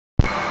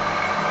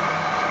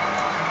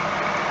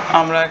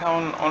আমরা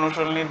এখন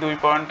অনুশীলনী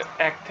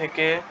 2.1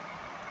 থেকে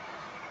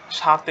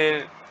 7 এর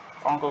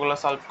অঙ্কগুলো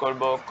সলভ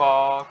করব। ক,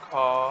 খ,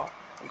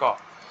 গ।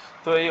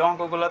 তো এই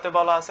অঙ্কগুলোতে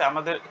বলা আছে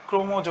আমাদের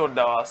ক্রমজোড়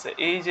দেওয়া আছে।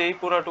 এই যে এই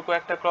পুরোটুকু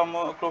একটা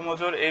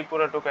ক্রমজোড়, এই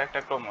পুরোটুকু একটা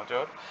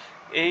ক্রমজোড়।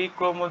 এই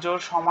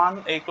ক্রমজোড় সমান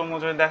এই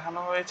ক্রমজোড় দেখানো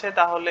হয়েছে,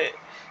 তাহলে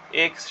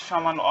x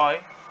সমান y,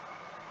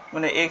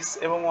 মানে x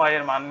এবং y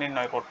এর মান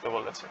নির্ণয় করতে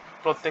বলেছে।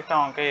 প্রত্যেকটা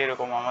অঙ্কে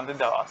এরকম আমাদের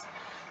দেওয়া আছে।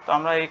 তো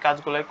আমরা এই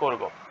কাজগুলাই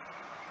করব।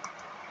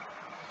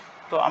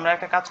 তো আমরা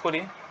একটা কাজ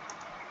করি,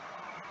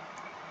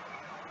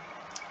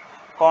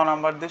 ক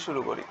নাম্বার দিয়ে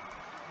শুরু করি।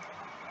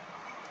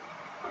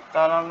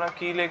 তাহলে আমরা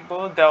কি লিখবো?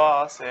 দেওয়া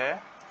আছে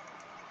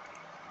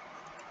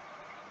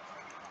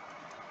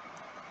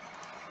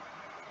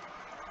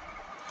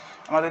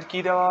আমাদের কি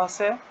দেওয়া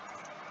আছে,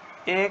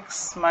 x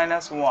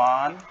minus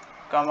 1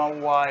 comma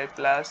y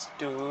plus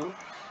 2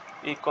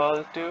 equal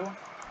to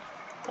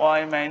y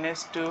minus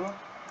 2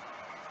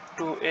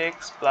 2x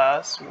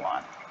plus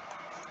 1।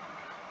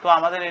 তো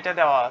আমাদের এটা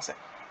দেওয়া আছে।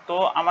 তো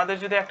আমাদের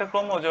যদি একটা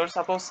ক্রমজোড়,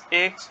 সাপোজ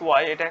x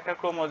y, এটা একটা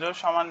ক্রমজোড়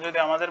সমান যদি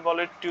আমাদের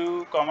বলে 2,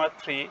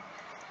 3,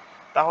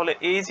 তাহলে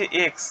এই যে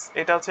x,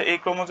 এটা হচ্ছে এই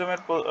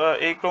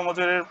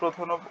ক্রোমোজোমের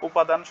প্রথম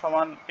উপাদান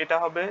সমান এটা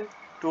হবে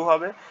 2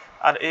 হবে,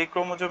 আর এই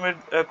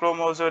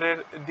ক্রোমোজোরের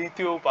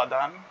দ্বিতীয়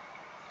উপাদান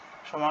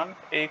সমান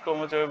এই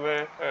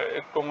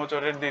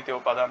ক্রোমোজোরের দ্বিতীয়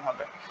উপাদান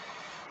হবে।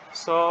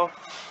 সো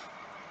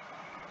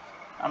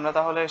আমরা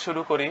তাহলে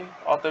শুরু করি।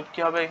 অতএব কি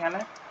হবে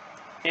এখানে,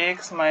 x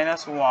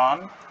minus 1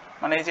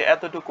 মানে এই যে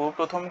এতটুকু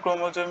প্রথম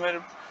ক্রোমোজোমের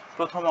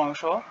প্রথম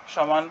অংশ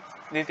সমান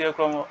দ্বিতীয়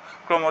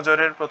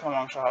ক্রোমোজোরের প্রথম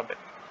অংশ হবে,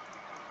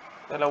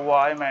 তাহলে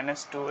y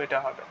minus 2 এটা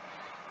হবে।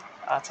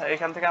 আচ্ছা,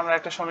 এখান থেকে আমরা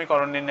একটা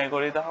সমীকরণ নির্ণয়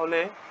করি। তাহলে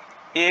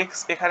x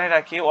এখানে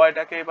রাখি,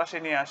 yটাকে এই পাশে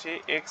নিয়ে আসি।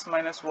 x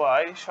minus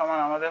y সমান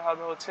আমাদের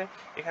হবে হচ্ছে,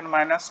 এখানে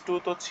 -2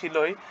 তো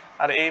ছিলই,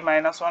 আর এই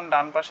 -1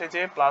 ডান পাশে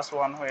যে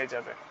 +1 হয়ে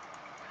যাবে।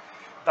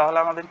 তাহলে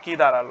আমাদের কি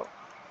দাঁড়ালো,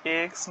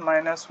 x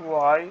minus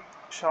y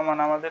সমান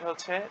আমাদের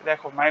হচ্ছে,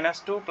 দেখো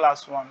 -2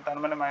 + 1 তার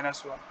মানে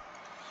 -1।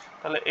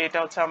 তাহলে এটা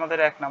হচ্ছে আমাদের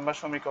 1 নাম্বার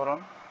সমীকরণ।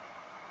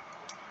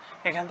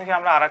 এখান থেকে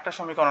আমরা আরেকটা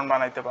সমীকরণ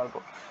বানাইতে পারবো,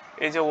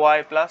 এই যে y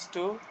plus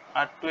 2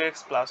 আর 2x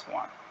plus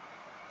 1।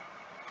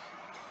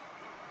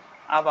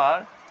 আবার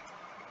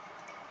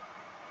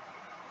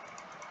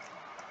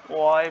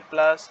y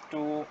plus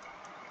 2,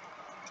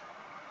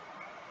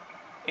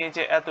 এই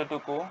যে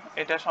এতটুকু,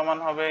 এটা সমান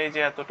হবে এই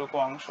যে এতটুকু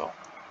অংশ,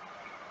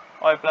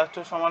 y plus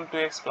 2 সমান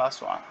 2x plus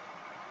 1,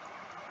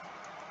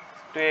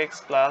 2x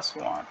plus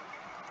 1।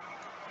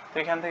 তো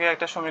এখান থেকে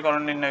একটা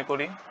সমীকরণ নির্ণয়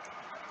করি।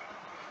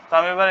 তো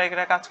আমি এবার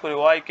একটা কাজ করি,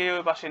 y কে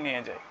ওই পাশে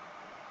নিয়ে যাই।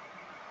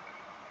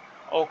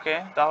 ওকে,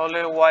 তাহলে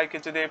y কে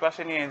যদি এই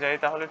পাশে নিয়ে যাই,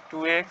 তাহলে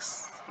 2x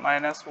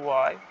minus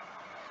y,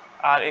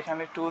 আর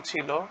এখানে 2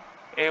 ছিল,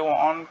 এই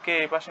 1 কে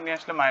এই পাশে নিয়ে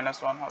আসলে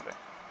 -1 হবে,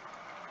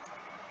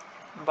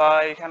 বা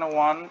এখানে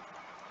 1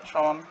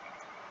 সমান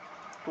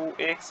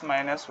 2x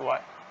minus y।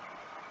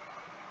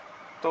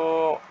 তো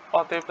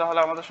অতএব তাহলে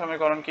আমাদের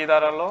সমীকরণ কি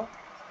দাঁড়ালো,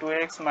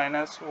 2x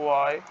minus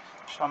y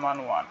সমান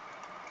 1।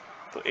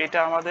 তো এটা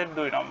আমাদের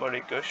 2 নম্বর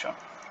ইকুয়েশন।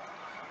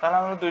 তাহলে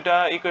আমরা দুইটা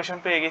ইকুয়েশন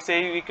পেয়ে গেছি।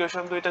 এই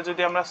ইকুয়েশন দুইটা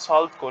যদি আমরা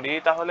সলভ করি,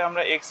 তাহলে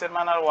আমরা x এর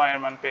মান আর y এর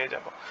মান পেয়ে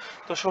যাব।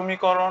 তো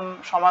সমীকরণ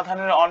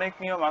সমাধানের অনেক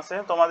নিয়ম আছে,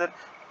 তোমাদের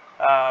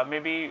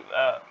মেবি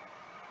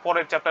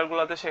পরের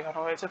চ্যাপ্টারগুলোতে শেখানো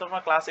হয়েছে, তোমরা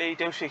ক্লাস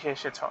 8এও শিখে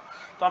এসেছো।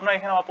 তো আমরা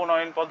এখানে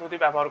অপনয়ন পদ্ধতি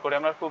ব্যবহার করে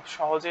আমরা খুব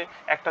সহজে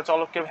একটা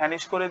চলককে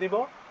ভ্যানিশ করে দিব।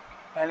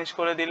 ভ্যানিশ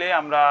করে দিলে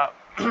আমরা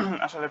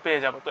আসলে পেয়ে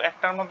যাব। তো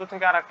একটার মধ্যে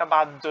থেকে আর একটা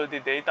বাদ যদি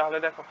দেই, তাহলে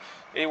দেখো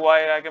এই y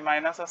এর আগে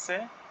মাইনাস আছে,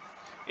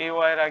 এই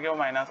y এর আগেও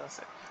মাইনাস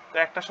আছে। তো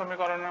একটা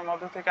সমীকরণের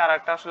মধ্যে থেকে আর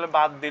একটা আসলে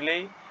বাদ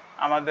দিলেই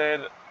আমাদের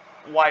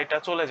yটা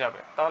চলে যাবে।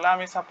 তাহলে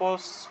আমি সাপোজ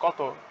কত,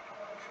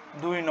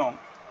 2 নং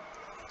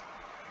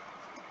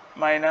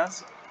মাইনাস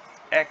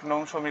 1 নং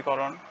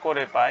সমীকরণ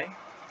করে পাই।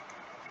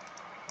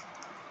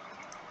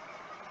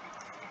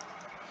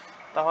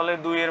 তাহলে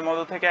 2 এর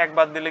মধ্যে থেকে এক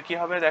বাদ দিলে কি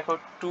হবে, দেখো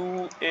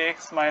 2x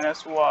minus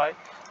y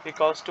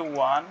equals to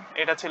 1,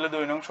 এটা ছিল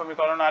 2 নং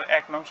সমীকরণ। আর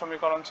 1 নং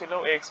সমীকরণ ছিল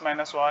x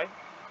minus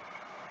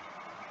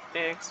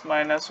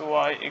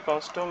y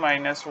equals to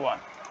 -1।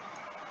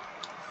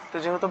 তো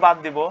যেহেতু বাদ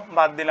দিব,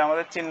 বাদ দিলে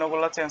আমাদের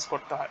চিহ্নগুলো চেঞ্জ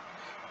করতে হয়।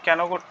 কেন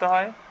করতে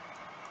হয়,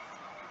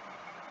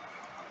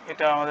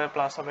 এটা আমাদের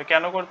প্লাস হবে।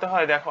 কেন করতে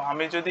হয়, দেখো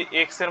আমি যদি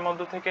x এর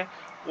মধ্যে থেকে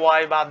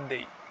y বাদ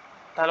দেই,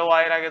 তাহলে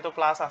y এর আগে তো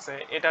প্লাস আছে,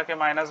 এটাকে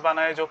মাইনাস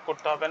বানিয়ে যোগ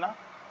করতে হবে না,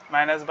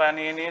 মাইনাস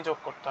বানিয়ে নিয়ে যোগ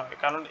করতে হয়,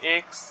 কারণ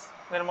x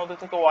এর মধ্যে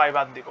থেকে y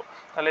বাদ দিব।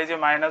 তাহলে এই যে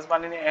মাইনাস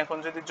বানিয়ে নিয়ে এখন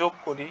যদি যোগ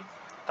করি,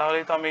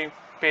 তাহলেই তো আমি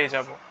পেয়ে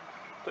যাব।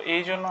 তো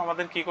এই জন্য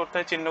আমাদের কি করতে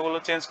হয়, চিহ্নগুলো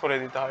চেঞ্জ করে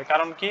দিতে হয়।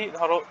 কারণ কি,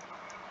 ধরো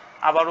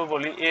আবারও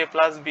বলি, a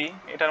প্লাস বি,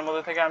 এটার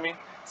মধ্যে থেকে আমি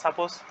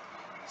সাপোজ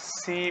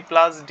সি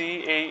প্লাস ডি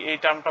এই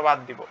টার্মটা বাদ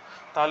দিব।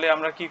 তাহলে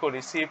আমরা কি করি,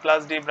 সি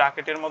প্লাস ডি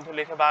ব্র্যাকেটের মধ্যে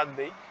লিখে বাদ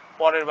দেই।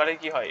 পরের বারে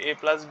কি হয়, এ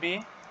plus B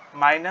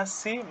minus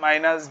C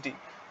minus D,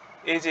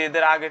 এই যে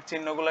এদের আগের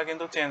চিহ্নগুলো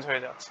কিন্তু চেঞ্জ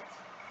হয়ে যাচ্ছে।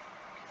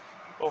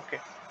 ওকে,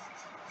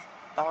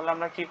 তাহলে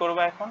আমরা কি করব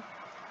এখন,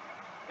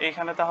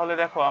 এইখানে তাহলে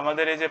দেখো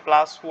আমাদের এই যে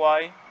প্লাস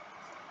ওয়াই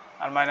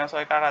আর মাইনাস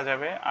ওয়াই কাটা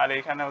যাবে, আর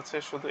এখানে হচ্ছে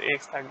শুধু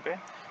এক্স থাকবে।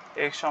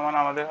 এক্স সমান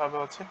আমাদের হবে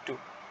হচ্ছে 2।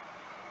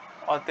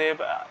 অতএব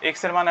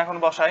এক্স এর মান এখন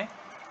বসাই,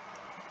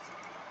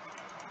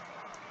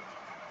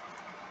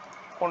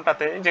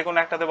 কোনটাতে, যে কোনো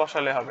একটাতে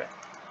বসালে হবে।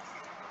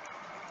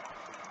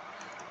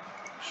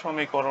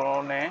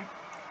 সমীকরণে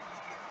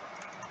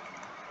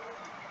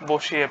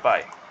বসিয়ে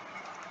পাই।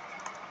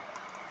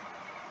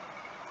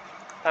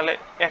 তাহলে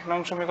 1 নং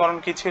সমীকরণ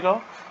কি ছিল?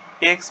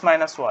 এক্স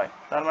মাইনাস ওয়াই,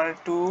 তার মানে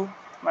 2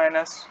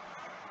 মাইনাস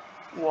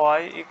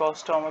ওয়াই ইকুয়ালস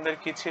টু আমাদের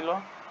কি ছিল?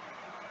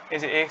 এই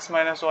যে x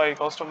minus Y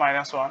equals to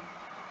 -1,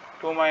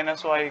 2 minus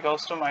Y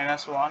equals to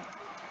 -1,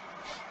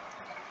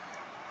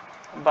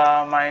 বা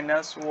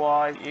মাইনাস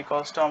ওয়াই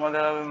ইকুয়ালস টু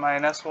আমাদের হবে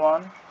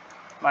 -1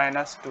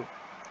 -2,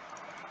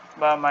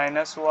 বা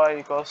মাইনাস ওয়াই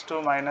ইকুয়ালস টু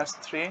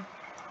 -3।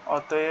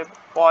 অতএব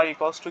ওয়াই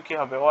ইকুয়ালস টু কি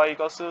হবে? ওয়াই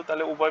ইকুয়ালস টু,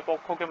 তাহলে উভয়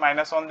পক্ষকে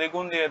 -1 দিয়ে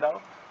গুণ দিয়ে দাও,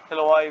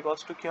 তাহলে ওয়াই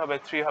ইকুয়ালস টু কি হবে?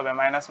 3 হবে।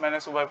 মাইনাস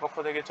মাইনাস উভয় পক্ষ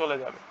থেকে চলে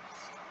যাবে।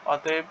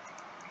 অতএব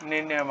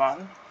নির্ণয় মান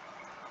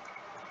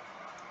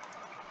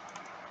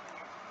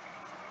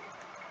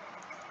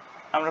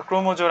আমরা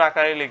ক্রমজোড়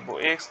আকারে লিখবো।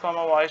 এক্স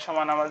কমা ওয়াই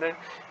সমান আমাদের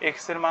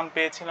এক্স এর মান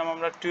পেয়েছিলাম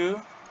আমরা 2,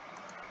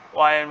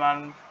 ওয়াই এর মান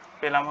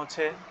পেলাম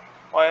হচ্ছে,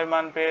 ওয়াই এর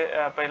মান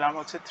পেলাম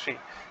হচ্ছে 3।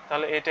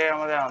 তাহলে এটাই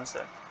আমাদের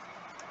আনসার।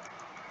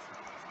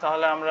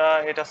 তাহলে আমরা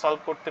এটা সলভ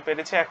করতে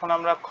পেরেছি। এখন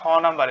আমরা খ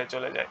নাম্বারে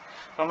চলে যাই।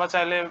 তোমরা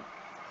চাইলে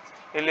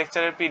এই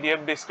লেকচারের পিডিএফ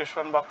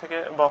ডিসক্রিপশন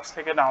বক্স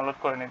থেকে ডাউনলোড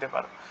করে নিতে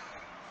পারো।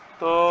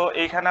 তো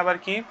এইখানে আবার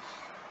কি,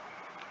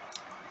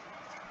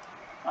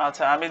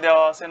 আচ্ছা আমি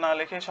দেওয়া আছে না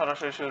লিখে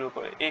সরাসরি শুরু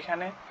করে।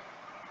 এইখানে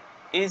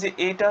এই যে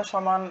এইটা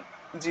সমান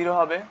 0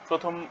 হবে,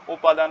 প্রথম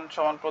উপাদান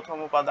সমান প্রথম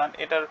উপাদান,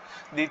 এটার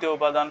দ্বিতীয়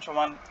উপাদান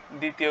সমান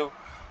দ্বিতীয়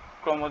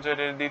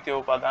ক্রমজোড়ের দ্বিতীয়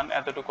উপাদান,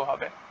 এতটুকু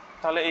হবে।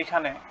 তাহলে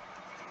এইখানে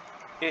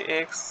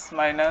ax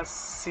minus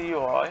cy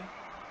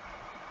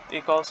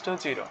equals to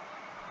 0।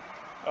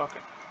 ওকে,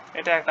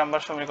 এটা 1 নম্বর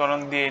সমীকরণ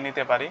দিয়ে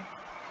নিতে পারি।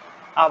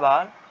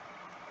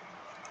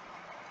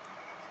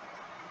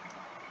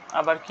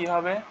 আবার কি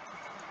হবে?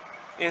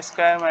 a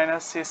square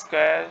minus c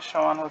square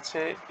সমান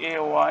হচ্ছে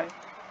ay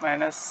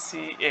মাইনাস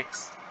cx।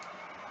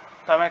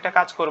 তো আমি একটা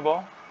কাজ করব,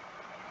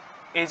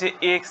 এই যে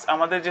x,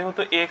 আমাদের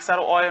যেহেতু x আর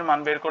y এর মান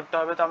বের করতে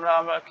হবে, তো আমরা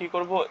কি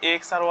করব?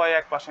 x আর y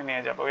এক পাশে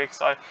নিয়ে যাব, x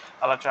y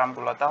আলাদা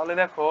টার্মগুলো। তাহলে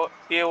দেখো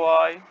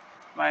ay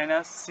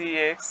মাইনাস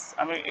cx,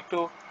 আমি একটু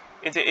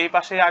এই যে এই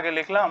পাশে আগে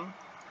লিখলাম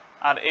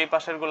আর এই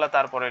পাশের গুলা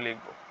তারপরে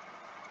লিখব।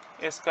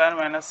 a square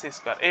minus c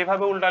square,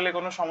 এইভাবে উল্টালে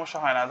কোনো সমস্যা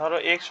হয় না। ধরো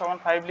x সমান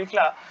 5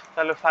 লিখলা,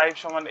 তাহলে 5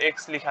 সমান x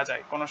লেখা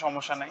যায়, কোনো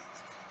সমস্যা নাই।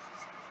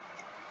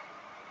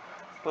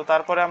 তো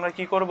তারপরে আমরা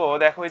কি করব?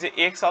 দেখো এই যে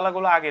x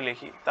ওয়ালাগুলো আগে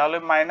লিখি, তাহলে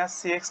মাইনাস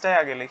cx টাই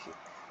আগে লিখি,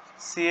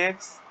 cx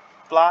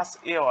প্লাস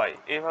ay,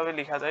 এইভাবে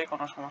লেখা যায়,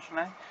 কোনো সমস্যা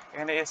নাই।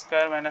 এখানে a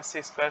square minus c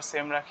square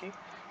same রাখি,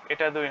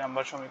 এটা 2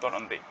 নম্বর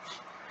সমীকরণ দেই।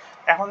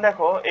 এখন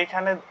দেখো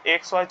এখানে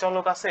xy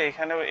চলক আছে,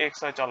 এখানেও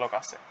xy চলক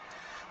আছে,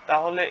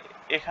 তাহলে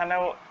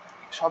এখানেও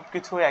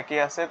সবকিছু একই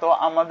আছে। তো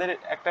আমাদের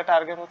একটা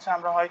টার্গেট হচ্ছে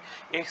আমরা হয়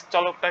x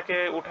চলকটাকে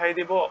উঠাই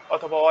দিব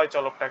অথবা y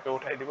চলকটাকে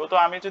উঠাই দিব। তো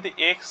আমি যদি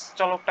x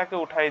চলকটাকে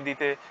উঠাই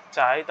দিতে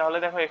চাই, তাহলে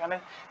দেখো এখানে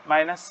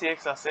 -cx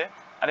আছে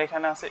আর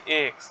এখানে আছে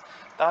ax।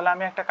 তাহলে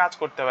আমি একটা কাজ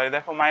করতে পারি,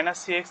 দেখো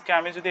 -cx কে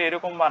আমি যদি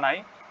এরকম বানাই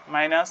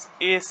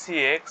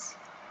 -acx,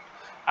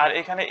 আর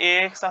এখানে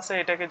ax আছে,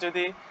 এটাকে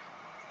যদি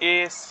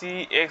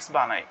acx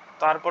বানাই,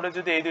 তারপরে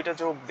যদি এই দুইটা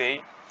যোগ দেই,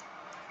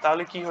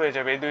 তাহলে কি হয়ে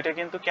যাবে? এই দুইটা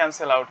কিন্তু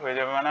ক্যান্সেল আউট হয়ে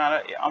যাবে, মানে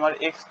আমার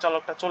x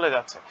চলকটা চলে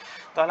যাচ্ছে।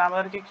 তাহলে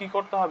আমাদেরকে কি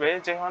করতে হবে?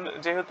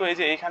 যেহেতু এই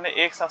যে এখানে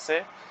x আছে,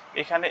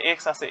 এখানে x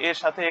আছে, এর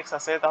সাথে x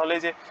আছে, তাহলে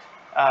এই যে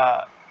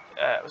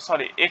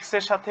সরি x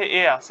এর সাথে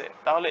a আছে,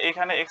 তাহলে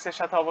এখানে x এর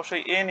সাথে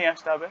অবশ্যই a নিয়ে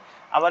আসতে হবে।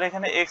 আবার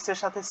এখানে x এর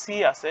সাথে c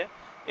আছে,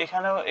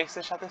 এখানেও x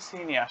এর সাথে c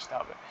নিয়ে আসতে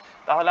হবে।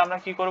 তাহলে আমরা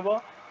কি করব?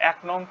 1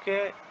 নংকে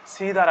c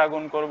দ্বারা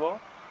গুণ করব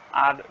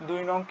আর 2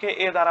 নংকে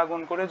a দ্বারা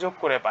গুণ করে যোগ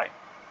করে পাই।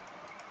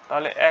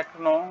 তাহলে 1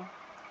 নং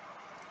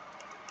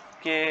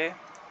কে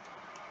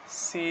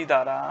c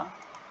দ্বারা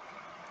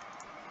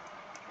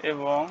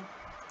এবং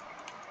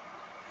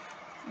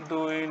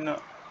 2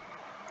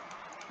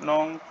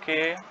 নং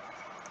কে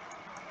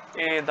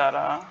a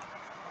দ্বারা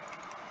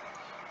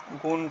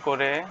গুণ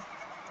করে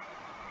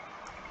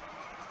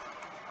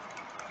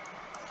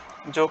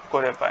যোগ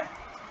করে পাই।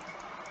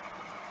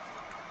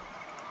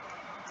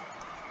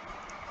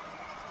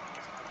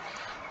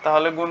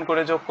 তাহলে গুণ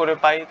করে যোগ করে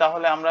পাই,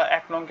 তাহলে আমরা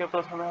 1 নংকে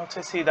প্রথমে হচ্ছে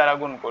c দ্বারা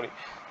গুণ করি।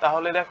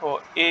 তাহলে দেখো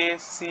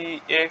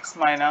acx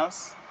মাইনাস,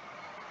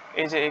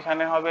 এই যে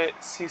এখানে হবে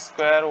c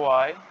square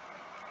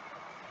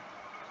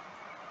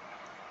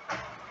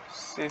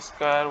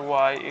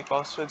y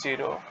equals to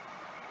 0।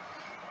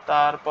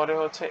 তারপরে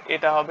হচ্ছে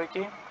এটা হবে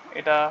কি,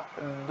 এটা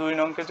 2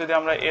 নংকে যদি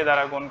আমরা a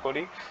দ্বারা গুণ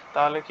করি,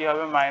 তাহলে কি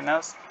হবে?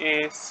 Minus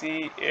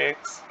acx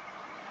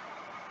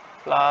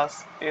plus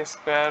a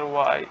square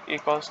y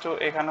equals to,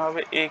 এখানে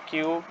হবে a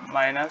cube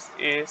minus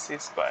ac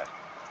square.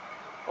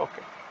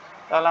 ওকে,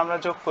 তাহলে আমরা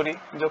যোগ করি,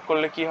 যোগ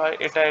করলে কি হয়?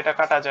 এটা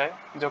কাটা যায়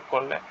যোগ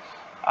করলে,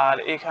 আর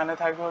এখানে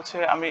থাকবে হচ্ছে,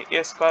 আমি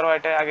a স্কয়ার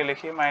ওয়াইটাই আগে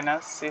লিখি,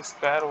 মাইনাস c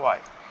স্কয়ার y,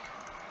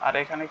 আর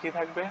এখানে কি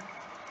থাকবে?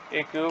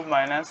 a cube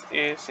minus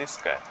a c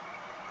square.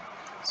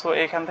 So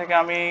এখান থেকে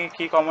আমি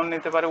কি কমন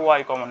নিতে পারি,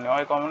 y কমন নিই।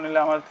 y কমন নিলে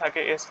আমার থাকে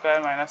a square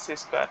minus c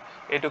square,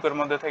 এটুকুর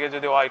মধ্যে থেকে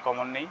যদি y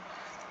কমন নিই,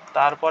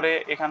 তারপরে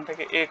এখান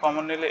থেকে a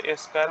কমন নিলে a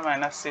square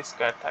minus c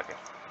square থাকে।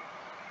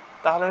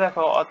 তাহলে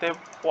দেখো অতএব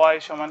y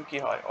সমান কি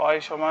হয়, y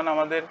সমান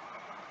আমাদের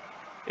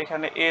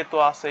এখানে a তো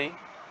আছেই,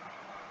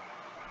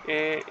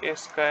 a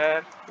square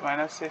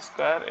minus c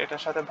square,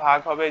 এটার সাথে ভাগ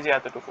হবে যে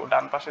এতটুকু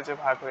ডান পাশে যে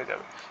ভাগ হয়ে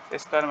যাবে, a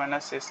square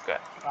minus c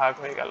square ভাগ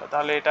হয়ে গেল।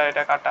 তাহলে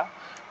এটা কাটা,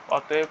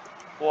 অতএব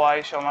y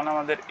সমান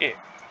আমাদের a।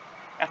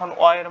 এখন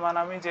y এর মান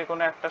আমি যে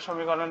কোনো একটা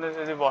সমীকরণে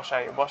যদি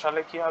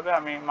বসালে কি হবে,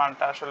 আমি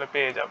মানটা আসলে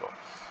পেয়ে যাব।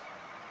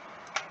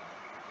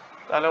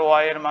 তাহলে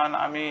y এর মান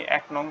আমি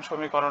 1 নং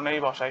সমীকরণেই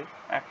বসাই,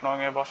 1 নং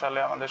এ বসালে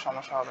আমাদের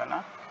সমস্যা হবে না।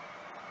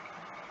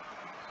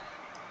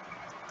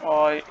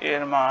 y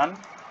এর মান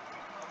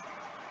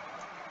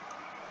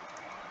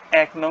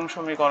 1 নং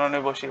সমীকরণে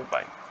বসিয়ে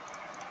পাই।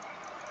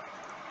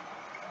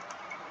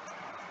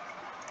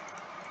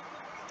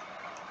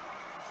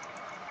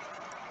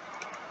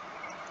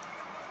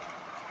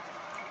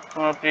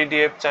 তোমরা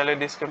পিডিএফ চাইলে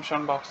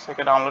ডেসক্রিপশন বক্স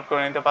থেকে ডাউনলোড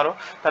করে নিতে পারো।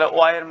 তাহলে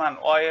y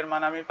এর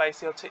মান আমি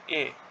পাইছি হচ্ছে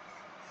a,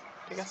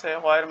 ঠিক আছে।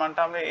 y এর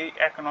মানটা আমরা এই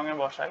 1 নং এ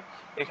বসাই,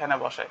 এখানে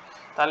বসাই।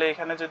 তাহলে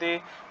এখানে যদি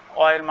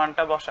y এর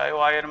মানটা বসাই,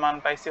 y এর মান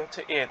পাইছি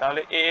হচ্ছে a,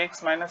 তাহলে ax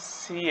minus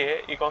ca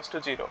equals to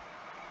 0,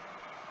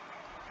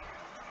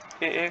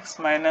 ax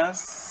minus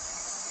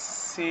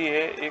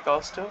ca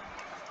equals to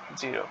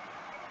 0,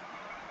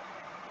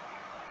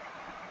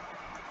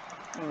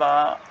 বা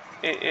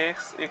ax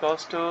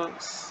equals to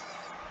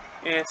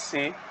ac।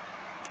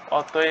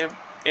 অতএব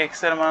x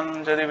এর মান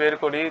যদি বের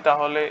করি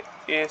তাহলে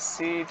ac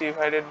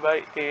ডিভাইডেড বাই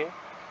a,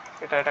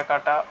 এটা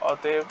কাটা,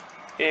 অতএব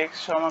x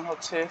সমান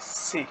হচ্ছে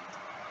c।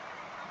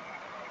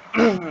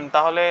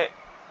 তাহলে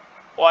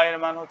y এর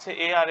মান হচ্ছে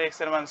a আর x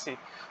এর মান c,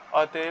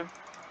 অতএব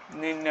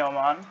নির্ণেয়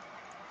মান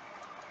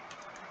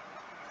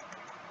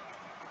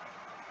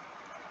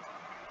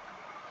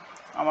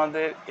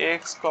আমাদের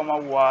x,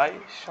 y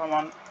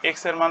সমান, x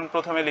এর মান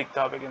প্রথমে লিখতে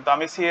হবে, কিন্তু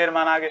আমি c এর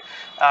মান আগে,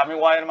 আমি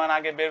y এর মান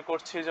আগে বের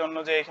করছি জন্য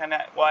যে এখানে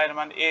y এর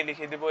মান a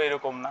লিখে দিব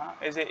এরকম না।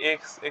 এই যে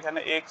x, এখানে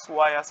x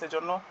y আছে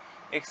জন্য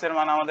x এর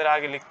মান আমাদের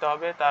আগে লিখতে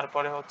হবে,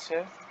 তারপরে হচ্ছে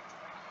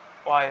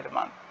y এর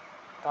মান।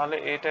 তাহলে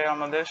এটাই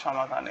আমাদের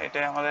সমাধান,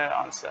 এটাই আমাদের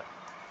আনসার।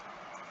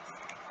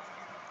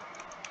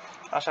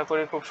 আশা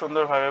করি খুব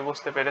সুন্দরভাবে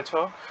বুঝতে পেরেছো।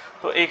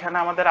 তো এইখানে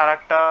আমাদের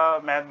আরেকটা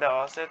ম্যাথ দেওয়া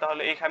আছে,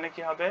 তাহলে এখানে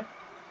কি হবে,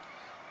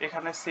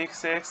 এখানে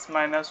 6x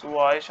মাইনাস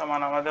y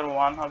সমান আমাদের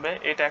 1 হবে,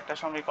 এটা একটা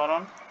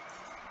সমীকরণ।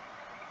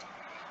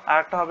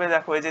 আরেকটা হবে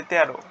দেখো এই যে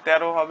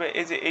 13 হবে,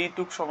 এই যে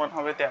এইটুক সমান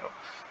হবে 13,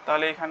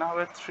 তাহলে এখানে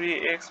হবে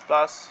 3x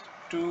plus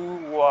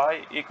 2y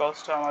equals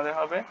to আমাদের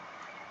হবে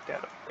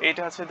 13।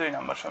 এইটা হচ্ছে 2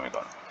 নম্বর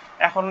সমীকরণ।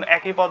 এখন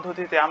একই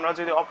পদ্ধতিতে আমরা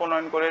যদি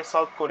অপনয়ন করে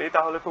সলভ করি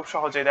তাহলে খুব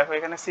সহজেই, দেখো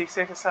এখানে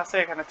 6x আছে,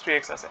 এখানে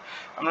 3x আছে,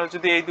 আমরা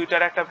যদি এই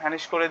দুইটার একটা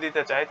ভ্যানিশ করে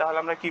দিতে চাই তাহলে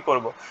আমরা কি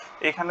করব,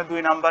 এখানে 2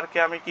 নাম্বারকে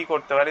আমি কি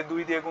করতে পারি,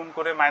 2 দিয়ে গুণ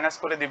করে মাইনাস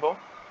করে দিব,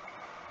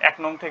 1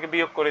 নং থেকে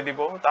বিয়োগ করে দিব,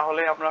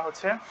 তাহলে আমরা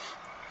হচ্ছে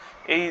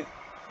এই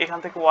এখান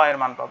থেকে y এর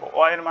মান পাবো।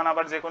 y এর মান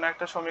আবার যে কোনো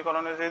একটা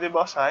সমীকরণে যদি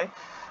বসাই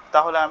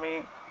তাহলে আমি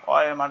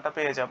y এর মানটা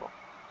পেয়ে যাব।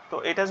 তো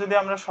এটা যদি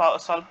আমরা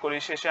সলভ করি,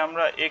 শেষে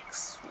আমরা x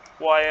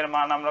y এর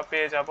মান আমরা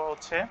পেয়ে যাব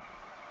হচ্ছে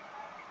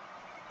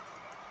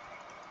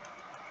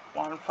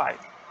 15।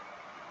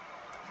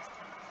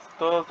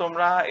 তো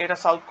তোমরা এটা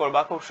সলভ করবা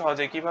খুব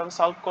সহজে। কিভাবে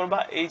সলভ করবা,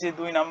 এই যে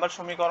 2 নাম্বার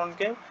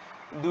সমীকরণকে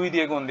 2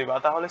 দিয়ে গুণ দিবা,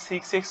 তাহলে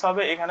 6x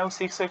হবে, এখানেও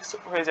 6x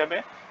হয়ে যাবে,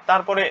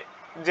 তারপরে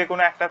যে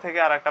কোনো একটা থেকে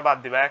আর একটা বাদ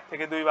দিবা, 1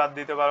 থেকে 2 বাদ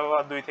দিতে পারো, বা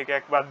 2 থেকে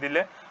 1 বাদ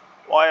দিলে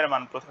y এর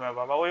মান প্রথমে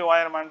পাবা। ওই y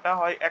এর মানটা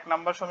হয় 1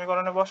 নাম্বার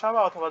সমীকরণে বসাবা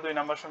অথবা 2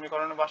 নাম্বার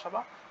সমীকরণে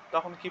বসাবা,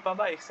 তখন কি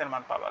পাবা, x এর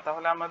মান পাবা।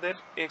 তাহলে আমাদের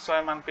x y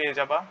এর মান পেয়ে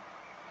যাবা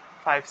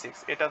 5 6।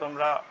 এটা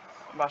তোমরা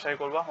বাসায়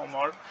করবা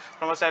হোমওয়ার্ক।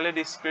 তোমরা চাইলে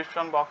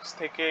ডেসক্রিপশন বক্স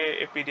থেকে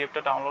এই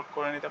পিডিএফটা ডাউনলোড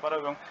করে নিতে পারো,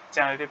 এবং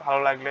চ্যানেলটি ভালো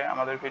লাগলে,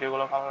 আমাদের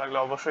ভিডিওগুলো ভালো লাগলে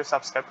অবশ্যই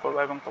সাবস্ক্রাইব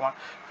করবা এবং তোমার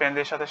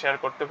ফ্রেন্ডদের সাথে শেয়ার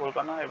করতে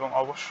ভুলবা না, এবং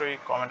অবশ্যই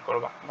কমেন্ট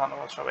করবা।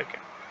 ধন্যবাদ সবাইকে।